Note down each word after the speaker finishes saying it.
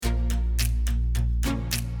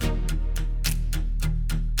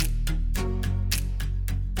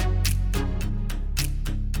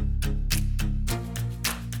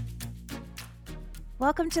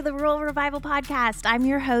Welcome to the Rural Revival Podcast. I'm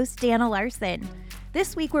your host, Dana Larson.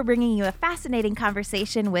 This week, we're bringing you a fascinating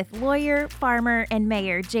conversation with lawyer, farmer, and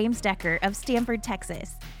mayor James Decker of Stanford,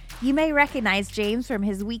 Texas. You may recognize James from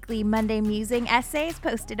his weekly Monday Musing essays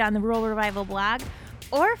posted on the Rural Revival blog,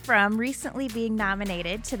 or from recently being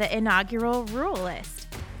nominated to the inaugural Ruralist.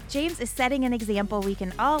 James is setting an example we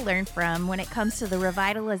can all learn from when it comes to the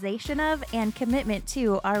revitalization of and commitment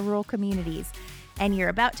to our rural communities. And you're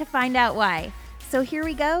about to find out why. So here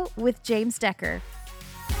we go with James Decker.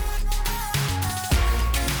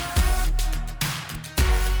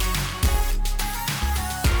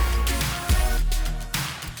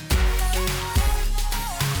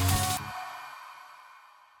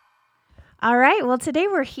 All right, well, today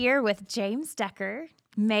we're here with James Decker,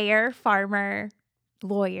 mayor, farmer,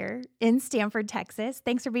 lawyer in Stanford, Texas.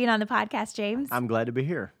 Thanks for being on the podcast, James. I'm glad to be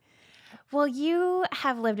here. Well, you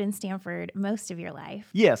have lived in Stanford most of your life.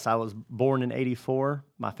 Yes, I was born in 84.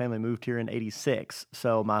 My family moved here in 86.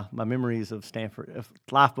 So my memories of Stanford, of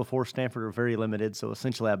life before Stanford, are very limited. So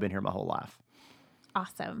essentially, I've been here my whole life.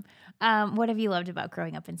 Awesome. What have you loved about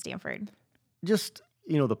growing up in Stanford? Just,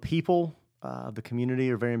 the people, the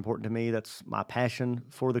community are very important to me. That's my passion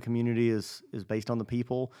for the community is based on the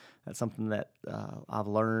people. That's something that I've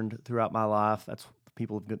learned throughout my life. That's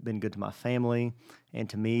people have been good to my family and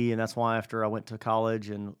to me, and that's why after I went to college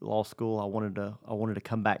and law school, I wanted to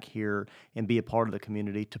come back here and be a part of the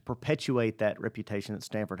community to perpetuate that reputation that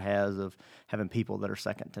Stanford has of having people that are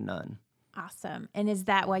second to none. Awesome. And is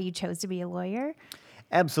that why you chose to be a lawyer?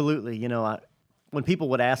 Absolutely. When people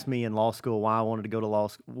would ask me in law school why I wanted to go to law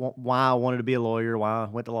school, why I wanted to be a lawyer, why I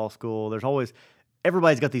went to law school, there's always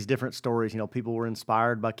everybody's got these different stories. People were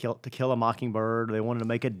inspired by To Kill a Mockingbird. They wanted to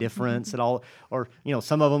make a difference and all, or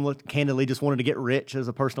some of them candidly just wanted to get rich as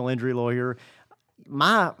a personal injury lawyer.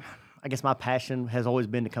 I guess my passion has always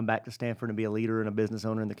been to come back to Stanford and be a leader and a business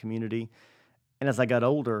owner in the community. And as I got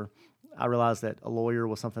older, I realized that a lawyer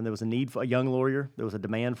was something there was a need for a young lawyer. There was a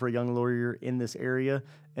demand for a young lawyer in this area,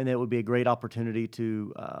 and it would be a great opportunity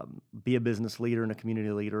to be a business leader and a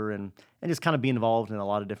community leader and just kind of be involved in a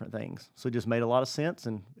lot of different things. So it just made a lot of sense,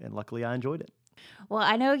 and luckily I enjoyed it. Well,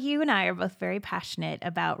 I know you and I are both very passionate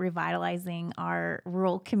about revitalizing our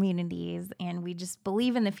rural communities, and we just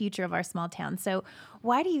believe in the future of our small towns. So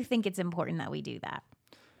why do you think it's important that we do that?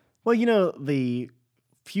 Well, the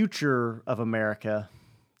future of America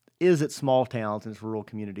is its small towns and its rural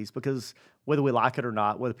communities, because whether we like it or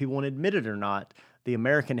not, whether people want to admit it or not, the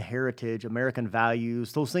American heritage, American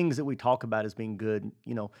values, those things that we talk about as being good,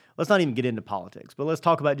 let's not even get into politics, but let's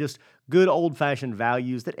talk about just good old-fashioned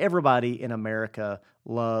values that everybody in America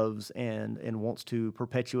loves and wants to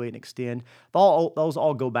perpetuate and extend. Those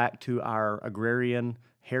all go back to our agrarian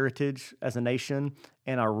heritage as a nation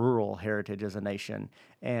and our rural heritage as a nation.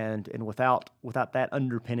 And without that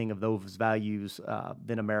underpinning of those values,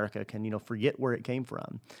 then America can, forget where it came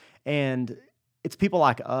from. And it's people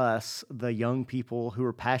like us, the young people who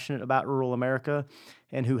are passionate about rural America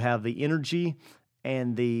and who have the energy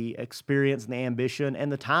and the experience and the ambition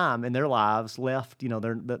and the time in their lives left.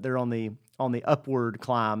 They're on the upward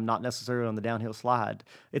climb, not necessarily on the downhill slide.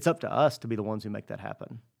 It's up to us to be the ones who make that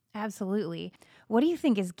happen. Absolutely. What do you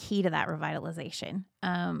think is key to that revitalization?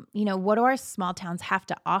 What do our small towns have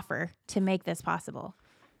to offer to make this possible?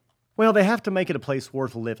 Well, they have to make it a place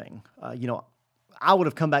worth living. I would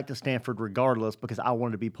have come back to Stanford regardless because I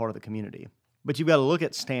wanted to be part of the community. But you've got to look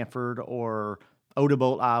at Stanford or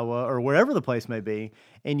Odebolt, Iowa, or wherever the place may be,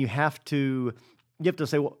 and you have to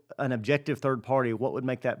say, well, an objective third party, what would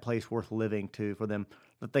make that place worth living to for them?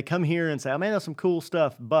 That they come here and say, oh man, that's some cool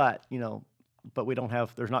stuff, but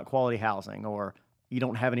there's not quality housing, or you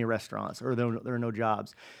don't have any restaurants, or there are no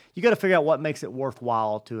jobs. You got to figure out what makes it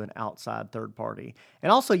worthwhile to an outside third party.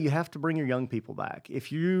 And also you have to bring your young people back.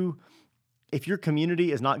 If your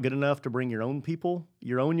community is not good enough to bring your own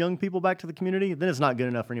young people back to the community, then it's not good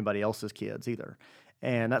enough for anybody else's kids either.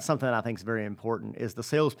 And that's something that I think is very important, is the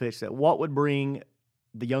sales pitch that what would bring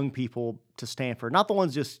the young people to Stanford, not the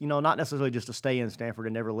ones just, not necessarily just to stay in Stanford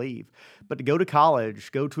and never leave, but to go to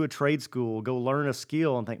college, go to a trade school, go learn a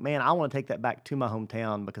skill and think, man, I want to take that back to my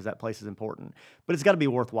hometown because that place is important. But it's got to be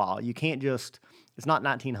worthwhile. You can't it's not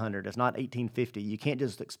 1900, it's not 1850. You can't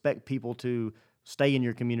just expect people to stay in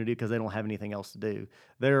your community because they don't have anything else to do.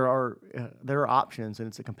 There are options, and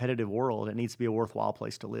it's a competitive world. It needs to be a worthwhile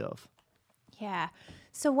place to live. Yeah.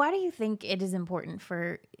 So why do you think it is important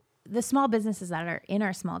for the small businesses that are in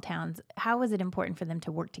our small towns? How is it important for them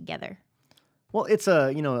to work together? Well, it's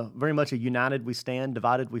very much a united we stand,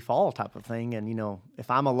 divided we fall type of thing. And,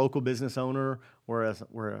 if I'm a local business owner,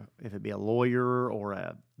 if it be a lawyer or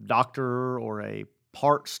a doctor or a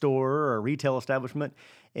parts store or a retail establishment,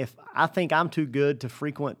 if I think I'm too good to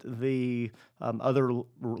frequent the other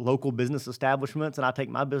local business establishments and I take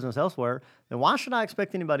my business elsewhere, then why should I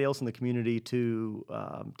expect anybody else in the community to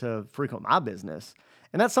frequent my business?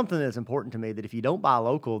 And that's something that's important to me, that if you don't buy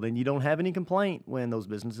local, then you don't have any complaint when those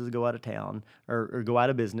businesses go out of town or go out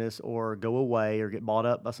of business or go away or get bought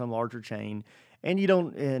up by some larger chain. And you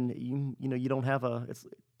don't have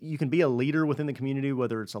you can be a leader within the community,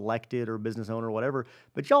 whether it's elected or business owner or whatever,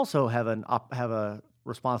 but you also have a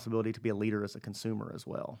responsibility to be a leader as a consumer as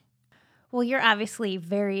well. Well, you're obviously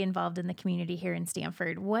very involved in the community here in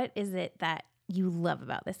Stanford. What is it that you love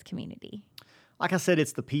about this community? Like I said,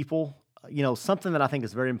 it's the people. Something that I think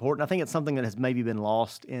is very important. I think it's something that has maybe been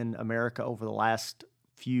lost in America over the last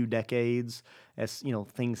few decades as,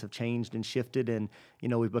 things have changed and shifted, and,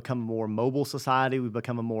 we've become a more mobile society. We've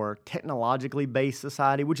become a more technologically based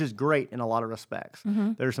society, which is great in a lot of respects.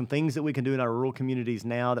 Mm-hmm. There are some things that we can do in our rural communities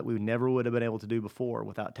now that we never would have been able to do before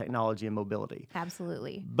without technology and mobility.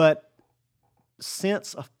 Absolutely. But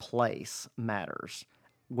sense of place matters.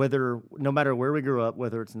 No matter where we grew up,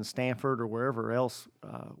 whether it's in Stanford or wherever else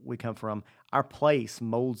we come from, our place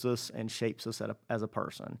molds us and shapes us as a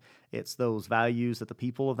person. It's those values that the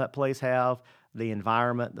people of that place have, the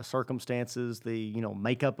environment, the circumstances, the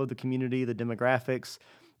makeup of the community, the demographics,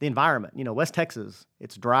 the environment. West Texas,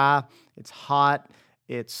 it's dry, it's hot,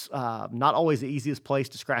 it's not always the easiest place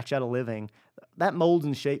to scratch out a living. That molds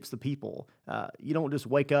and shapes the people. You don't just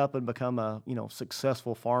wake up and become a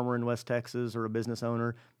successful farmer in West Texas or a business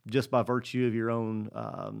owner just by virtue of your own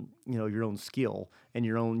your own skill and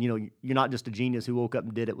your own you're not just a genius who woke up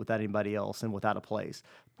and did it without anybody else and without a place.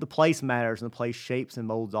 The place matters, and the place shapes and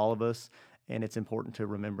molds all of us, and it's important to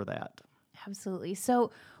remember that. Absolutely.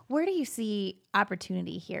 So, where do you see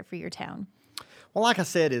opportunity here for your town? Well, like I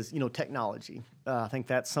said, is technology. I think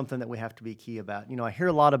that's something that we have to be key about. I hear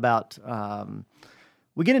a lot about.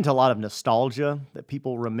 We get into a lot of nostalgia that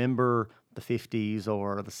people remember the 50s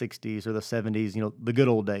or the 60s or the 70s. The good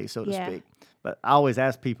old days, so to speak. But I always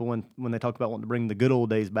ask people when they talk about wanting to bring the good old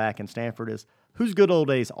days back in Stanford is, whose good old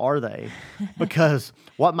days are they? Because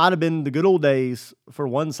what might have been the good old days for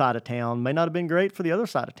one side of town may not have been great for the other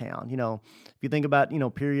side of town. If you think about,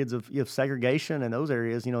 periods of segregation in those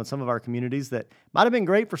areas, in some of our communities that might have been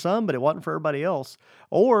great for some, but it wasn't for everybody else.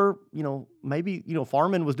 Or, maybe,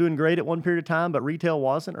 farming was doing great at one period of time, but retail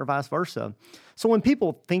wasn't, or vice versa. So when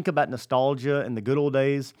people think about nostalgia and the good old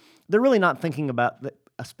days, they're really not thinking about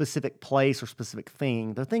a specific place or specific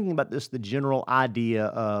thing. They're thinking about the general idea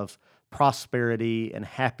of prosperity and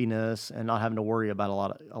happiness and not having to worry about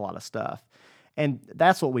a lot of stuff. And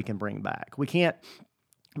that's what we can bring back. We can't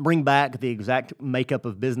bring back the exact makeup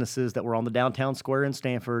of businesses that were on the downtown square in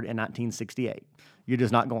Stanford in 1968. You're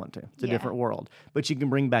just not going to. It's a different world. But you can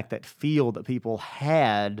bring back that feel that people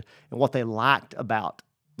had and what they liked about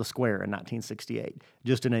the square in 1968,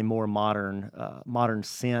 just in a more modern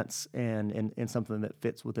sense and something that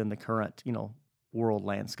fits within the current, world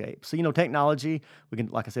landscape. So, technology, we can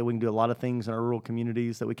do a lot of things in our rural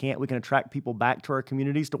communities that we can't. We can attract people back to our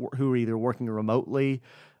communities who are either working remotely,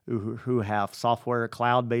 who have software,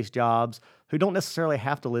 cloud-based jobs, who don't necessarily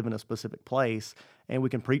have to live in a specific place, and we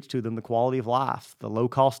can preach to them the quality of life, the low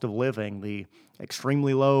cost of living, the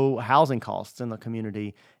extremely low housing costs in the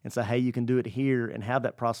community, and say, hey, you can do it here and have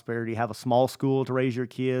that prosperity, have a small school to raise your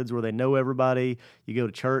kids where they know everybody. You go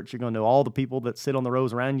to church, you're going to know all the people that sit on the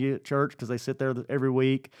rows around you at church because they sit there every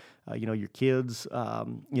week. Your kids,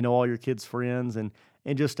 all your kids' friends, and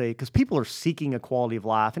just because people are seeking a quality of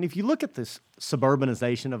life. And if you look at this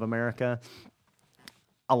suburbanization of America,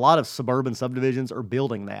 a lot of suburban subdivisions are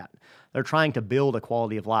building that. They're trying to build a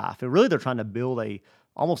quality of life. And really, they're trying to build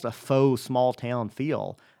almost a faux small town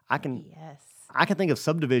feel. I can think of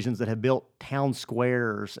subdivisions that have built town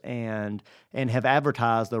squares and have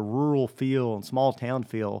advertised the rural feel and small town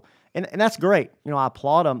feel. And that's great. I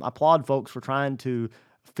applaud them. I applaud folks for trying to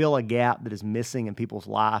fill a gap that is missing in people's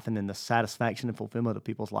life and in the satisfaction and fulfillment of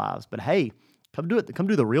people's lives. But hey, come do it. Come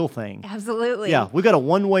do the real thing. Absolutely. Yeah, we've got a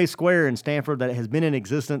one-way square in Stanford that has been in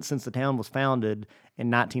existence since the town was founded in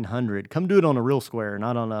 1900. Come do it on a real square,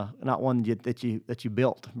 not one that you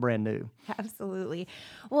built brand new. Absolutely.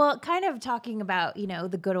 Well, kind of talking about,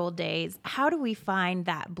 the good old days, how do we find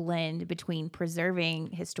that blend between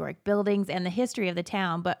preserving historic buildings and the history of the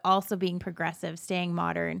town, but also being progressive, staying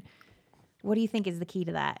modern? What do you think is the key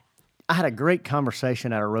to that? I had a great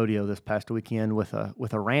conversation at a rodeo this past weekend with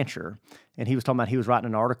a rancher, and he was talking about he was writing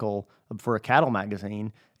an article for a cattle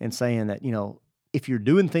magazine and saying that, if you're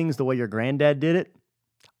doing things the way your granddad did it,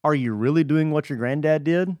 are you really doing what your granddad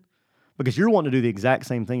did? because you're wanting to do the exact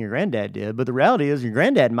same thing your granddad did. But the reality is your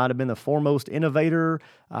granddad might have been the foremost innovator,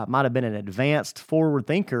 might have been an advanced forward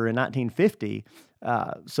thinker in 1950.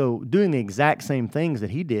 So doing the exact same things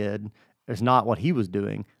that he did is not what he was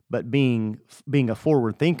doing, but being a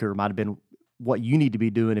forward thinker might have been what you need to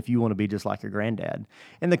be doing if you want to be just like your granddad.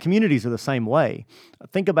 And the communities are the same way.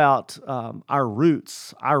 Think about our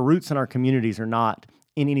roots. Our roots in our communities are not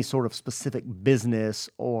in any sort of specific business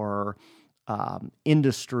or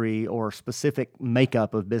industry or specific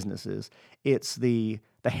makeup of businesses. It's the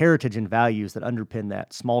heritage and values that underpin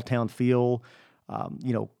that small town feel,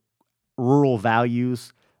 rural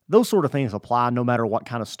values. Those sort of things apply no matter what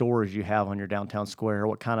kind of stores you have on your downtown square,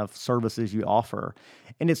 what kind of services you offer.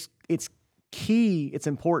 And it's key, it's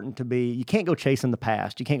important to be, you can't go chasing the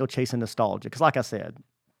past. You can't go chasing nostalgia. Because like I said,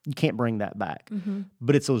 you can't bring that back. Mm-hmm.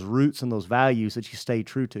 But it's those roots and those values that you stay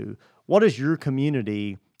true to. What makes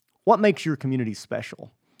your community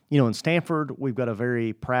special? In Stanford, we've got a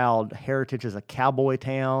very proud heritage as a cowboy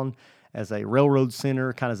town, as a railroad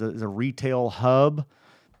center, kind of as a retail hub.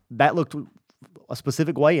 That looked a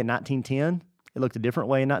specific way in 1910. It looked a different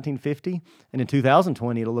way in 1950. And in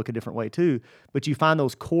 2020, it'll look a different way too. But you find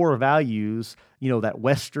those core values, that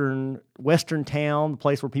Western town, the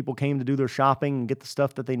place where people came to do their shopping and get the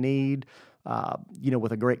stuff that they need,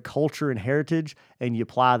 with a great culture and heritage, and you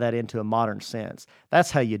apply that into a modern sense.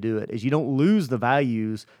 That's how you do it, is you don't lose the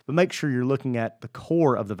values, but make sure you're looking at the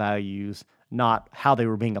core of the values, not how they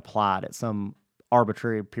were being applied at some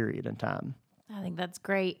arbitrary period in time. I think that's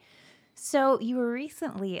great. So you were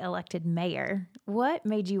recently elected mayor. What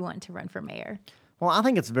made you want to run for mayor? Well, I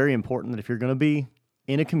think it's very important that if you're going to be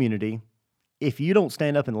in a community, if you don't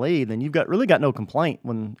stand up and lead, then you've really got no complaint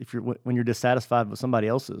when you're dissatisfied with somebody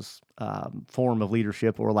else's form of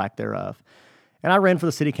leadership or lack thereof. And I ran for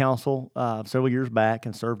the city council several years back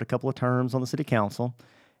and served a couple of terms on the city council.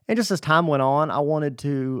 And just as time went on, I wanted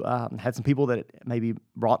to had some people that maybe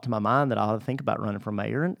brought to my mind that I ought to think about running for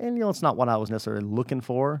mayor. And it's not what I was necessarily looking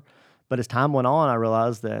for. But as time went on, I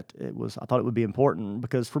realized that I thought it would be important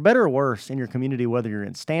because for better or worse in your community, whether you're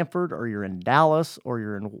in Stanford or you're in Dallas or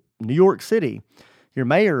you're in New York City, your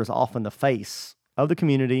mayor is often the face of the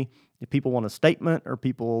community. If people want a statement or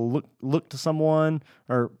people look to someone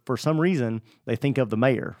or for some reason, they think of the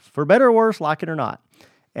mayor. For better or worse, like it or not.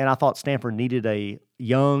 And I thought Stanford needed a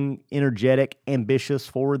young, energetic, ambitious,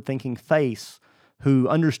 forward-thinking face who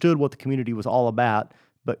understood what the community was all about,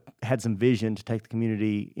 but had some vision to take the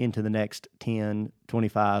community into the next 10,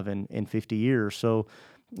 25, and 50 years. So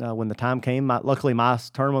when the time came, luckily my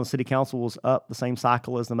term on the city council was up the same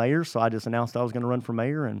cycle as the mayor's, so I just announced I was going to run for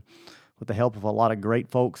mayor, and with the help of a lot of great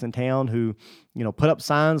folks in town who, put up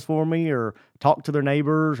signs for me or talked to their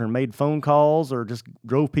neighbors or made phone calls or just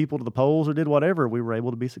drove people to the polls or did whatever, we were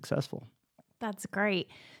able to be successful. That's great.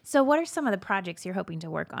 So what are some of the projects you're hoping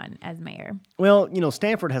to work on as mayor? Well,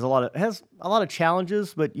 Stanford has a lot of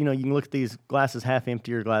challenges, but you can look at these glasses half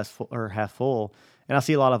empty or half full, and I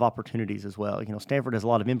see a lot of opportunities as well. Stanford has a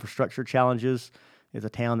lot of infrastructure challenges. It's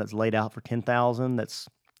a town that's laid out for 10,000 that's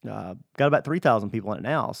got about 3,000 people in it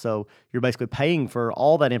now. So you're basically paying for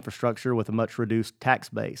all that infrastructure with a much reduced tax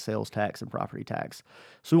base, sales tax and property tax.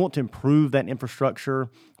 So we want to improve that infrastructure.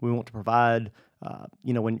 We want to provide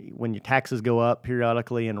when your taxes go up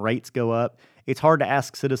periodically and rates go up, it's hard to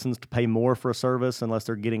ask citizens to pay more for a service unless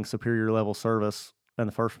they're getting superior level service in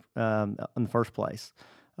the first place.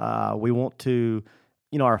 We want to,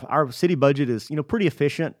 our city budget is pretty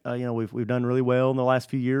efficient. We've done really well in the last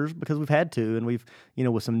few years because we've had to, and we've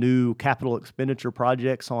with some new capital expenditure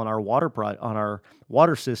projects on our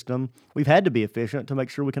water system, we've had to be efficient to make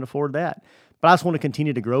sure we can afford that. But I just want to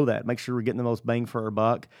continue to grow that, make sure we're getting the most bang for our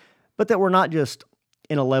buck. But that we're not just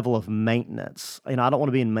in a level of maintenance. I don't want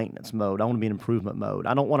to be in maintenance mode. I want to be in improvement mode.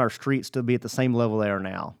 I don't want our streets to be at the same level they are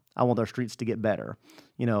now. I want our streets to get better.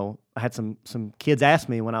 I had some kids ask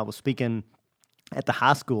me when I was speaking at the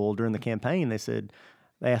high school during the campaign, they said,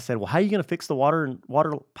 well, how are you going to fix the water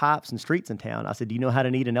pipes and streets in town? I said, do you know how to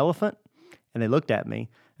knead an elephant? And they looked at me,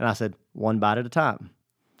 and I said, one bite at a time.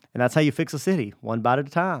 And that's how you fix a city, one bite at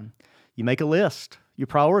a time. You make a list. You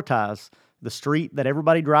prioritize. The street that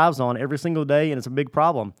everybody drives on every single day, and it's a big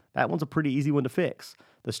problem, that one's a pretty easy one to fix.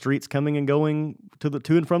 The streets coming and going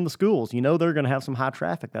to and from the schools, they're going to have some high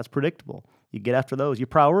traffic. That's predictable. You get after those. You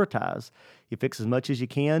prioritize. You fix as much as you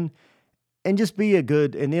can, and just be and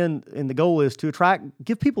the goal is to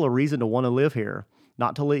give people a reason to want to live here,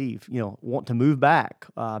 not to leave, want to move back,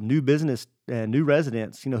 new business and new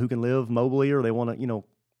residents, who can live mobily or they want to,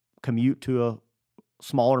 commute to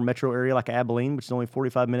smaller metro area like Abilene, which is only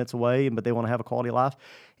 45 minutes away, but they want to have a quality of life,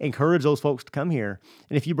 encourage those folks to come here.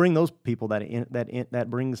 And if you bring those people, that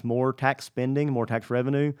brings more tax spending, more tax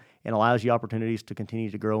revenue, and allows you opportunities to continue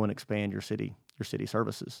to grow and expand your city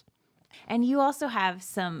services. And you also have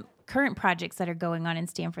some current projects that are going on in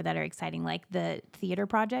Stanford that are exciting, like the theater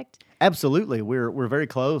project. Absolutely. We're very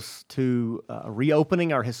close to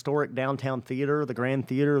reopening our historic downtown theater, the Grand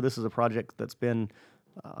Theater. This is a project that's been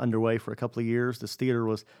underway for a couple of years. This theater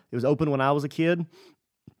was open when I was a kid,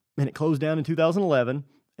 and it closed down in 2011.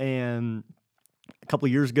 And a couple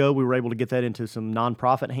of years ago, we were able to get that into some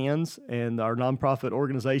nonprofit hands, and our nonprofit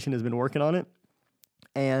organization has been working on it.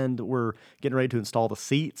 And we're getting ready to install the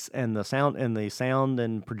seats and the sound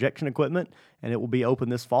and projection equipment, and it will be open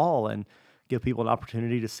this fall and give people an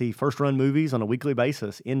opportunity to see first-run movies on a weekly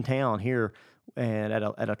basis in town here, and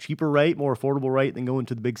at a cheaper rate, more affordable rate than going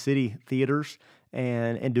to the big city theaters,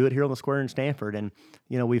 and do it here on the square in Stanford. And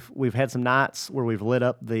we've had some nights where we've lit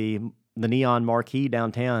up the neon marquee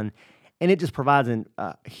downtown, and it just provides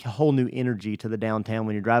a whole new energy to the downtown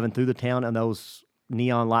when you're driving through the town and those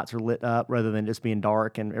neon lights are lit up rather than just being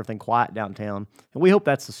dark and everything quiet downtown. And we hope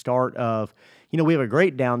that's the start of, we have a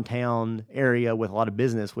great downtown area with a lot of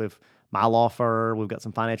business with my law firm. We've got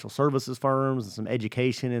some financial services firms and some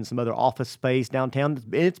education and some other office space downtown.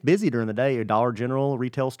 It's busy during the day, a Dollar General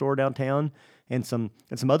retail store downtown and some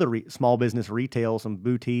other small business retail, some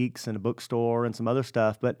boutiques and a bookstore and some other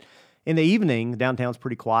stuff. But in the evening, downtown's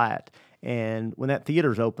pretty quiet. And when that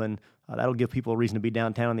theater's open, that'll give people a reason to be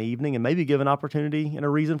downtown in the evening and maybe give an opportunity and a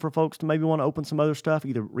reason for folks to maybe want to open some other stuff,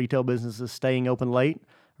 either retail businesses staying open late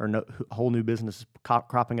or whole new businesses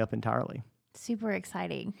cropping up entirely. Super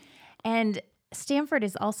exciting. And Stanford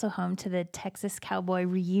is also home to the Texas Cowboy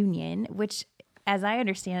Reunion, which, as I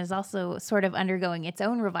understand, is also sort of undergoing its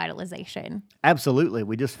own revitalization. Absolutely.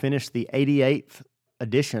 We just finished the 88th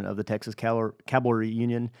edition of the Texas Cowboy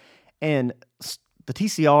Reunion, and the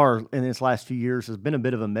TCR in its last few years has been a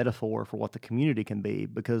bit of a metaphor for what the community can be,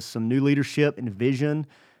 because some new leadership and vision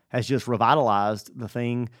has just revitalized the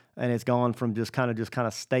thing, and it's gone from just kind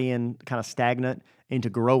of staying kind of stagnant into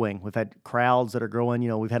growing. We've had crowds that are growing.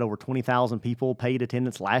 We've had over 20,000 people paid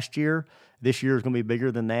attendance last year. This year is going to be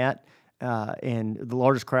bigger than that, and the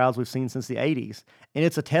largest crowds we've seen since the 80s. And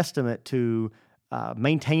it's a testament to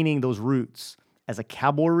maintaining those roots as a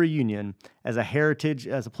cowboy reunion, as a heritage,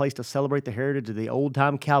 as a place to celebrate the heritage of the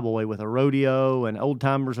old-time cowboy with a rodeo and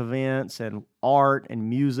old-timers events and art and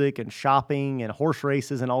music and shopping and horse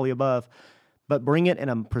races and all the above, but bring it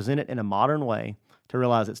and present it in a modern way to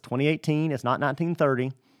realize it's 2018, it's not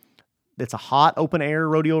 1930. It's a hot open-air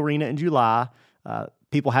rodeo arena in July.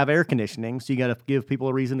 People have air conditioning, so you got to give people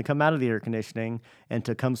a reason to come out of the air conditioning and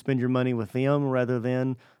to come spend your money with them rather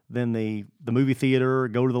than the movie theater, or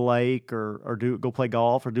go to the lake, or go play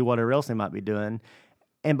golf, or do whatever else they might be doing.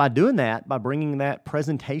 And by doing that, by bringing that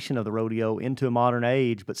presentation of the rodeo into a modern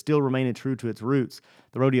age, but still remaining true to its roots,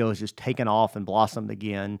 the rodeo has just taken off and blossomed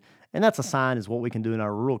again. And that's a sign is what we can do in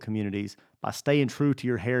our rural communities by staying true to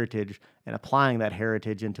your heritage and applying that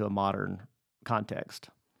heritage into a modern context.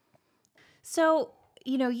 So,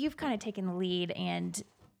 you've kind of taken the lead, and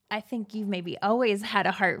I think you've maybe always had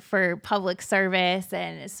a heart for public service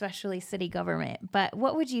and especially city government. But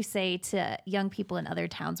what would you say to young people in other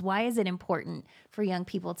towns? Why is it important for young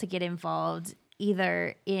people to get involved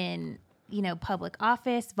either in, public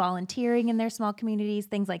office, volunteering in their small communities,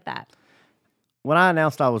 things like that? When I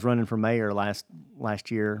announced I was running for mayor last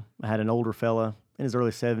year, I had an older fella in his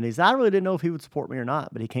early 70s. I really didn't know if he would support me or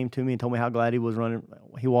not, but he came to me and told me how glad he was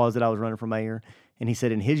that I was running for mayor. And he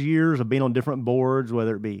said in his years of being on different boards,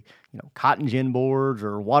 whether it be, cotton gin boards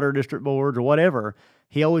or water district boards or whatever,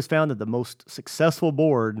 he always found that the most successful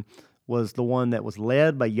board was the one that was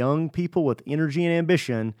led by young people with energy and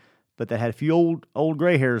ambition, but that had a few old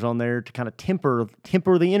gray hairs on there to kind of temper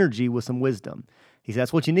the energy with some wisdom. He said,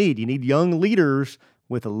 that's what you need. You need young leaders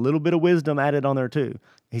with a little bit of wisdom added on there too.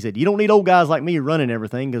 He said, you don't need old guys like me running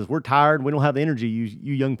everything because we're tired. We don't have the energy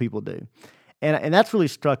you young people do. And that's really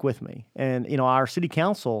struck with me. And, our city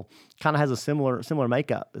council kind of has a similar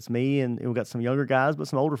makeup. It's me, and we've got some younger guys, but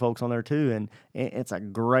some older folks on there too. And it's a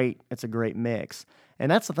great mix.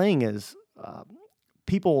 And that's the thing is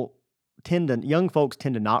young folks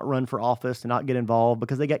tend to not run for office and not get involved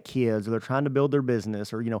because they got kids or they're trying to build their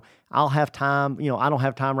business or, I'll have time, I don't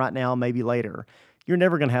have time right now, maybe later. You're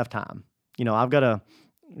never going to have time. I've got a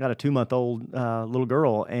 2-month-old little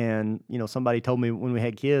girl, and somebody told me when we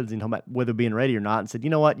had kids and talking about whether being ready or not, and said, you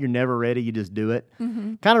know what, you're never ready, you just do it.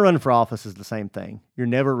 Mm-hmm. Kind of running for office is the same thing. You're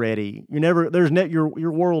never ready.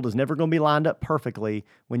 Your world is never going to be lined up perfectly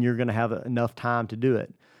when you're going to have enough time to do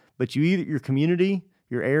it. But your community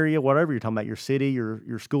your area, whatever you're talking about, your city,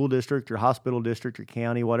 your school district, your hospital district, your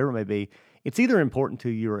county, whatever it may be, it's either important to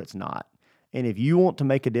you or it's not. And if you want to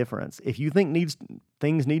make a difference, if you think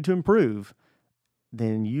things need to improve,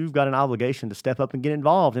 then you've got an obligation to step up and get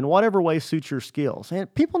involved in whatever way suits your skills.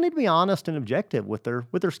 And people need to be honest and objective with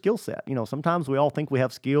their skill set. Sometimes we all think we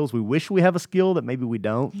have skills. We wish we have a skill that maybe we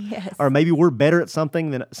don't. Yes. Or maybe we're better at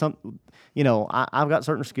something than some. I've got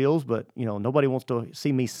certain skills, but nobody wants to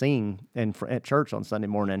see me sing at church on Sunday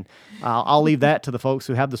morning. I'll leave that to the folks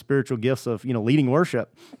who have the spiritual gifts of leading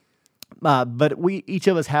worship. But each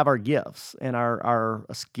of us have our gifts and our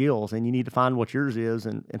skills, and you need to find what yours is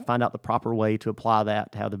and find out the proper way to apply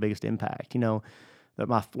that to have the biggest impact. One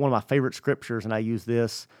of my favorite scriptures, and I use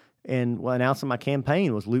this and announcing my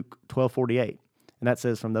campaign, was Luke 12:48, and that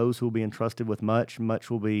says, "From those who will be entrusted with much,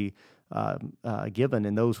 much will be given,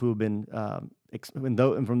 and those who have been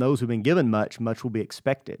and from those who've been given much, much will be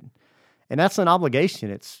expected." And that's an obligation.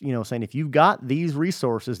 It's, saying if you've got these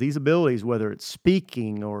resources, these abilities, whether it's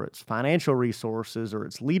speaking or it's financial resources or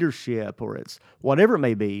it's leadership or it's whatever it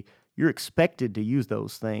may be, you're expected to use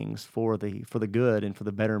those things for the good and for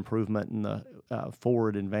the better improvement and the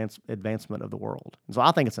forward advancement of the world. And so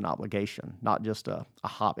I think it's an obligation, not just a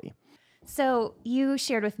hobby. So you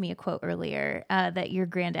shared with me a quote earlier that your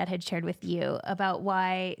granddad had shared with you about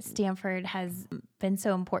why Stanford has been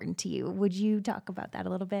so important to you. Would you talk about that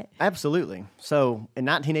a little bit? Absolutely. So in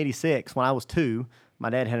 1986, when I was 2,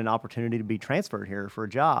 my dad had an opportunity to be transferred here for a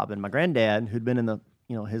job. And my granddad, who'd been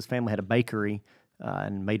his family had a bakery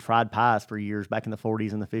and made fried pies for years back in the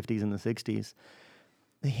 40s and the 50s and the 60s.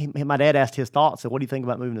 My dad asked his thoughts. Said, "What do you think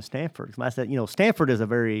about moving to Stanford?" I said, Stanford is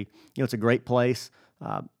it's a great place.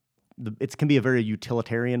 It can be a very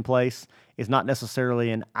utilitarian place. It's not necessarily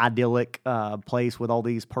an idyllic place with all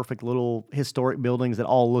these perfect little historic buildings that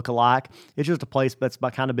all look alike. It's just a place that's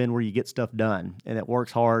kind of been where you get stuff done, and it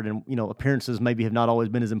works hard. And appearances maybe have not always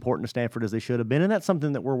been as important to Stanford as they should have been, and that's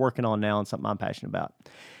something that we're working on now and something I'm passionate about.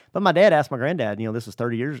 But my dad asked my granddad, this was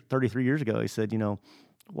 33 years ago. He said,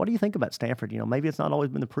 "What do you think about Stanford? Maybe it's not always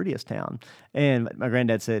been the prettiest town." And my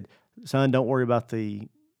granddad said, "Son, don't worry about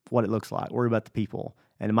what it looks like. Worry about the people."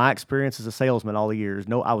 And in my experience as a salesman all the years,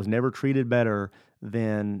 I was never treated better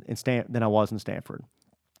than I was in Stanford.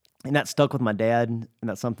 And that stuck with my dad, and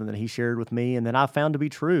that's something that he shared with me, and that I found to be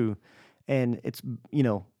true. And it's,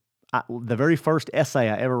 the very first essay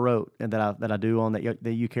I ever wrote, and that I do on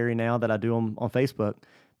that you carry now, that I do on Facebook,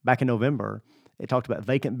 back in November, it talked about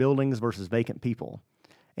vacant buildings versus vacant people.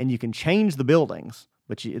 And you can change the buildings,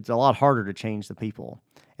 but it's a lot harder to change the people.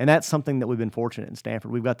 And that's something that we've been fortunate in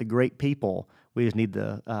Stanford. We've got the great people. We just need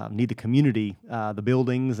the community, the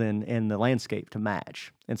buildings, and the landscape to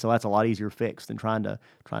match. And so that's a lot easier fix than trying to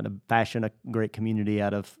fashion a great community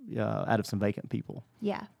out of some vacant people.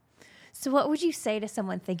 Yeah. So what would you say to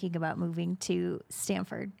someone thinking about moving to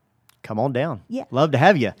Stanford? Come on down. Yeah. Love to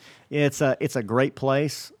have you. It's a great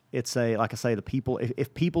place. It's like I say, the people.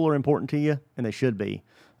 If people are important to you, and they should be,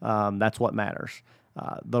 that's what matters.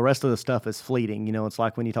 The rest of the stuff is fleeting. It's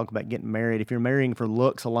like when you talk about getting married. If you're marrying for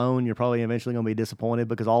looks alone, you're probably eventually going to be disappointed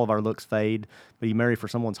because all of our looks fade. But you marry for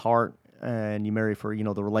someone's heart, and you marry for,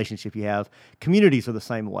 the relationship you have. Communities are the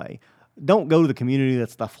same way. Don't go to the community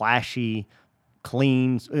that's the flashy,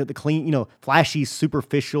 flashy,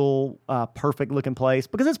 superficial, perfect looking place,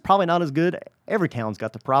 because it's probably not as good. Every town's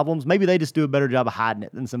got the problems. Maybe they just do a better job of hiding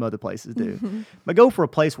it than some other places do. Mm-hmm. But go for a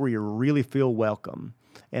place where you really feel welcome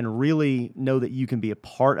and really know that you can be a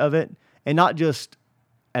part of it, and not just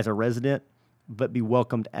as a resident, but be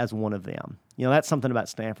welcomed as one of them. That's something about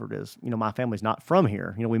Stanford is, my family's not from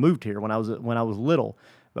here. We moved here when I was little,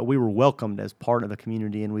 but we were welcomed as part of the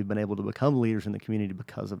community, and we've been able to become leaders in the community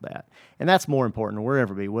because of that. And that's more important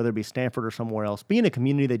wherever it be, whether it be Stanford or somewhere else. Be in a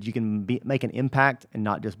community that you can make an impact and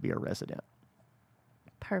not just be a resident.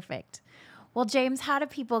 Perfect. Well, James, how do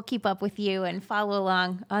people keep up with you and follow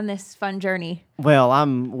along on this fun journey? Well,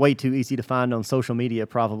 I'm way too easy to find on social media,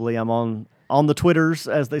 probably. I'm on the Twitters,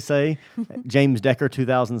 as they say, James Decker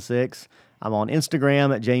 2006. I'm on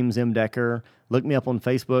Instagram at James M. Decker. Look me up on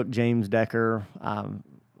Facebook, James Decker.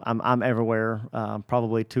 I'm everywhere,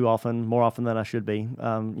 probably more often than I should be.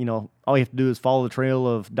 All you have to do is follow the trail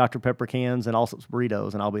of Dr. Pepper cans and Allsup's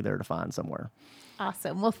burritos, and I'll be there to find somewhere.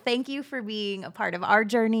 Awesome. Well, thank you for being a part of our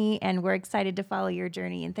journey, and we're excited to follow your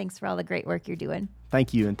journey, and thanks for all the great work you're doing.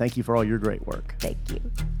 Thank you, and thank you for all your great work. Thank you.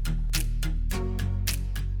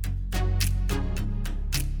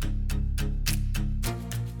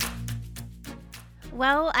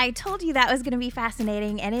 Well, I told you that was going to be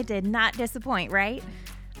fascinating, and it did not disappoint, right?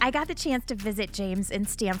 I got the chance to visit James in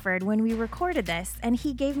Stamford when we recorded this, and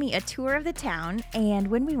he gave me a tour of the town, and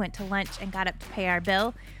when we went to lunch and got up to pay our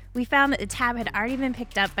bill, we found that the tab had already been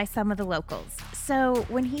picked up by some of the locals. So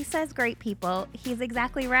when he says great people, he's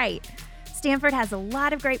exactly right. Stamford has a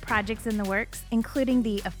lot of great projects in the works, including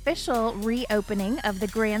the official reopening of the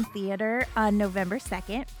Grand Theater on November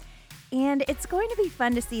 2nd, and it's going to be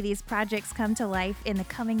fun to see these projects come to life in the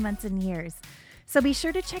coming months and years. So be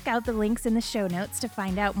sure to check out the links in the show notes to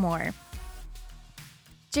find out more.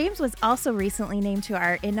 James was also recently named to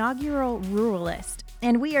our inaugural Ruralist,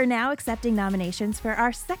 and we are now accepting nominations for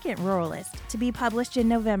our second Ruralist to be published in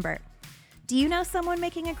November. Do you know someone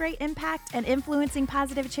making a great impact and influencing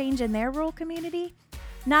positive change in their rural community?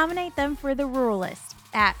 Nominate them for the Ruralist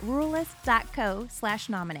at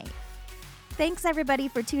ruralist.co/nominate. Thanks everybody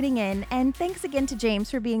for tuning in, and thanks again to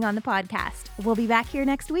James for being on the podcast. We'll be back here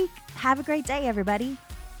next week. Have a great day, everybody.